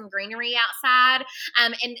with just some greenery outside.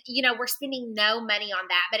 And we're spending no money on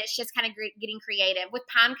that, but it's just kind of getting creative. With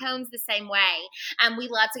pine cones, the same way. We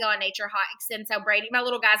love to go on nature hikes, and so Brady, my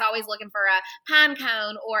little guy's always looking for a pine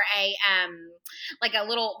cone or a like a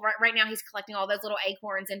little. Right now, he's collecting all those little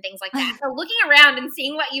acorns and things like that. So looking around and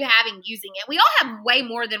seeing what you have and using it. We all have way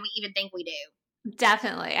more than we even think we do.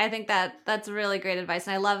 Definitely. I think that's really great advice.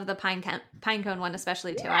 And I love the pine cone one,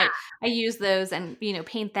 especially too. Yeah. I use those and,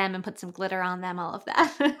 paint them and put some glitter on them, all of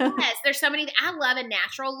that. Yes, there's so many. I love a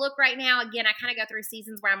natural look right now. Again, I kind of go through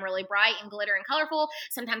seasons where I'm really bright and glitter and colorful.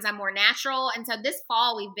 Sometimes I'm more natural. And so this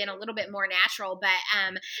fall we've been a little bit more natural, but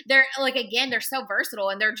they're they're so versatile,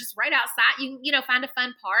 and they're just right outside. You find a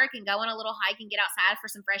fun park and go on a little hike and get outside for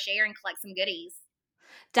some fresh air and collect some goodies.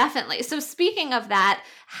 Definitely. So speaking of that,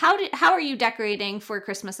 how are you decorating for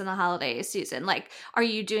Christmas and the holiday season? Like, are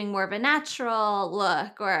you doing more of a natural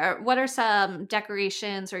look, or what are some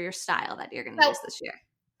decorations or your style that you're going to use this year?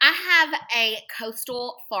 I have a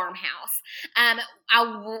coastal farmhouse.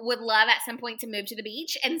 I would love at some point to move to the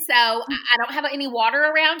beach. And so I don't have any water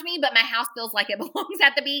around me, but my house feels like it belongs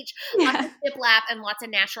at the beach. Lots of shiplap and lots of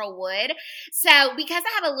natural wood. So because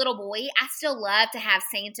I have a little boy, I still love to have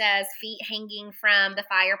Santa's feet hanging from the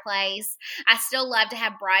fireplace. I still love to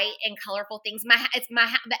have bright and colorful things.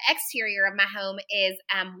 The exterior of my home is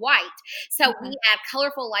white. So we have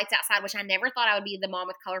colorful lights outside, which I never thought I would be the mom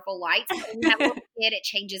with colorful lights. But when you have a little kid, it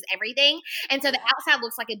changes everything. And so the outside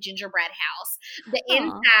looks like a gingerbread house. The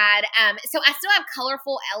inside, so I still have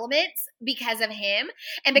colorful elements because of him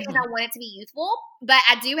and because I want it to be youthful. But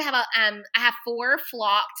I do have I have 4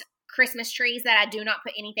 flocked Christmas trees that I do not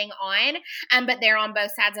put anything on, but they're on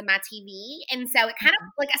both sides of my TV. And so it kind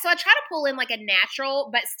of so I try to pull in like a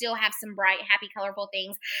natural, but still have some bright, happy, colorful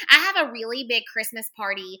things. I have a really big Christmas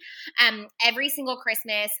party every single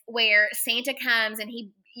Christmas where Santa comes and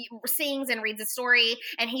he sings and reads a story,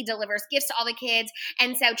 and he delivers gifts to all the kids.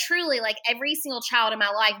 And so truly, like, every single child in my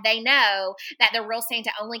life, they know that the real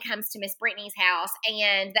Santa only comes to Miss Brittany's house,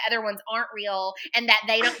 and the other ones aren't real, and that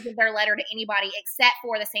they don't give their letter to anybody except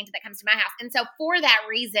for the Santa that comes to my house. And so for that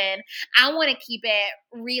reason, I want to keep it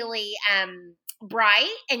really bright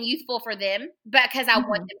and youthful for them, because I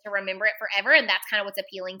want them to remember it forever, and that's kind of what's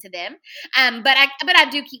appealing to them. But I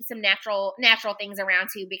do keep some natural things around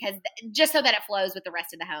too, because just so that it flows with the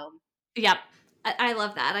rest of the home. Yep. I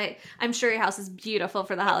love that. I'm sure your house is beautiful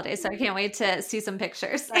for the holidays, so I can't wait to see some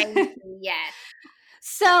pictures. Yes.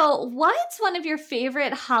 So what's one of your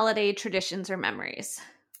favorite holiday traditions or memories?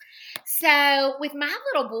 So with my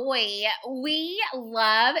little boy, we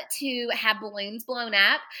love to have balloons blown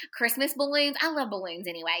up, Christmas balloons. I love balloons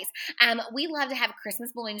anyways. We love to have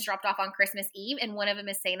Christmas balloons dropped off on Christmas Eve, and one of them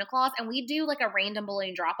is Santa Claus, and we do like a random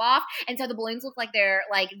balloon drop off. And so the balloons look like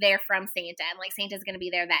they're from Santa, and like Santa's going to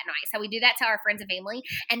be there that night. So we do that to our friends and family.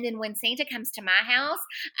 And then when Santa comes to my house,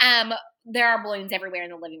 there are balloons everywhere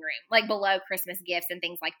in the living room, like below Christmas gifts and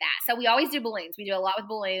things like that. So we always do balloons. We do a lot with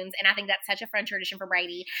balloons, and I think that's such a fun tradition for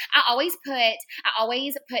Brady. I always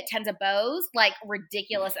put tons of bows, like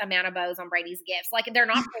ridiculous amount of bows on Brady's gifts. Like, they're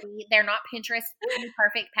not pretty, they're not Pinterest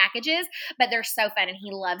perfect packages, but they're so fun, and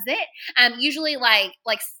he loves it. Usually like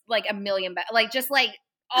a million, like just like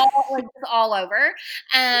all over.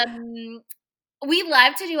 We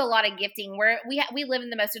love to do a lot of gifting. We live in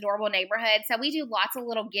the most adorable neighborhood, so we do lots of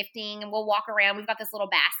little gifting, and we'll walk around. We've got this little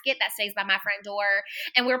basket that stays by my front door,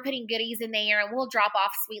 and we're putting goodies in there, and we'll drop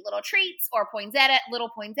off sweet little treats or little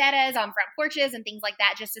poinsettias on front porches and things like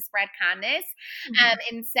that, just to spread kindness.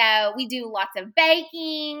 And so we do lots of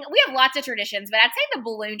baking. We have lots of traditions, but I'd say the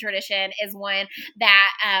balloon tradition is one that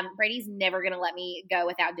Brady's never going to let me go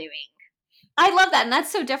without doing. I love that. And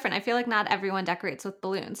that's so different. I feel like not everyone decorates with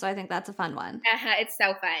balloons. So I think that's a fun one. It's so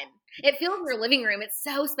fun. It fills your living room. It's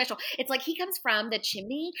so special. It's like he comes from the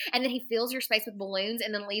chimney and then he fills your space with balloons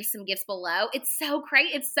and then leaves some gifts below. It's so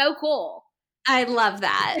great. It's so cool. I love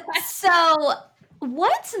that. So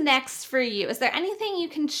what's next for you? Is there anything you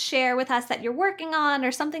can share with us that you're working on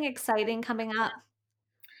or something exciting coming up?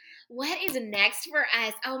 What is next for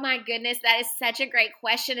us? Oh my goodness, that is such a great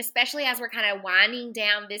question, especially as we're kind of winding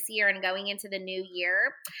down this year and going into the new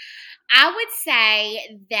year. I would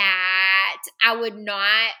say that I will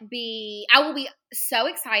be so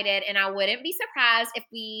excited, and I wouldn't be surprised if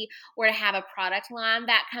we were to have a product line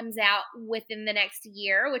that comes out within the next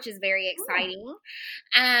year, which is very exciting.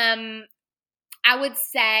 I would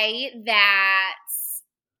say that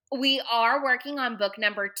we are working on book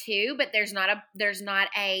number 2, but there's not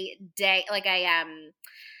a date, like a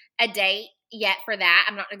date yet for that.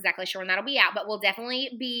 I'm not exactly sure when that'll be out, but we're definitely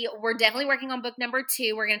working on book number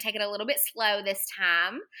 2. We're going to take it a little bit slow this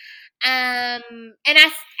time. And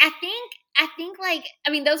I think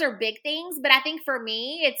those are big things, but I think for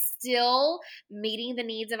me, it's still meeting the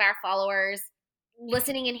needs of our followers,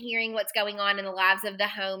 listening and hearing what's going on in the lives of the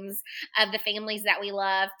homes of the families that we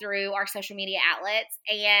love through our social media outlets,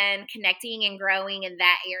 and connecting and growing in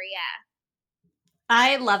that area.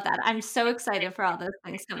 I love that. I'm so excited for all those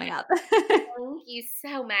things coming up. Thank you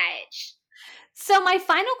so much. So my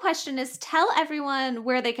final question is, tell everyone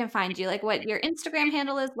where they can find you, like what your Instagram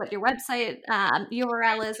handle is, what your website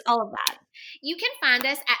URL is, all of that. You can find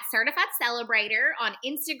us at Certified Celebrator on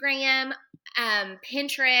Instagram,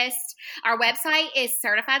 Pinterest. Our website is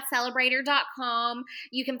certifiedscelebrator.com.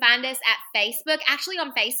 You can find us at Facebook. Actually,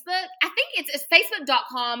 on Facebook, I think it's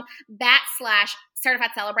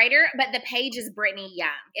facebook.com/Certified Celebrator, but the page is Brittany Young.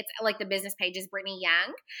 It's like the business page is Brittany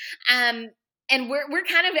Young. And we're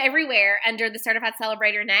kind of everywhere under the Certified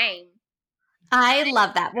Celebrator name. I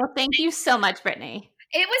love that. Well, thank you so much, Brittany.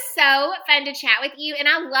 It was so fun to chat with you, and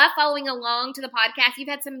I love following along to the podcast. You've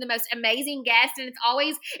had some of the most amazing guests, and it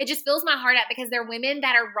just fills my heart up because they're women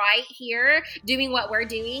that are right here doing what we're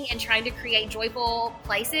doing and trying to create joyful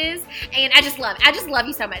places. And I just love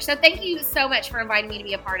you so much. So thank you so much for inviting me to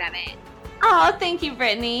be a part of it. Oh, thank you,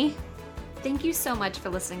 Brittany. Thank you so much for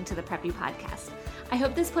listening to the Preppy Podcast. I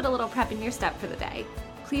hope this put a little prep in your step for the day.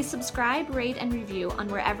 Please subscribe, rate, and review on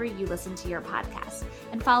wherever you listen to your podcast,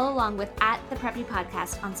 and follow along with @The Preppy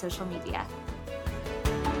Podcast on social media.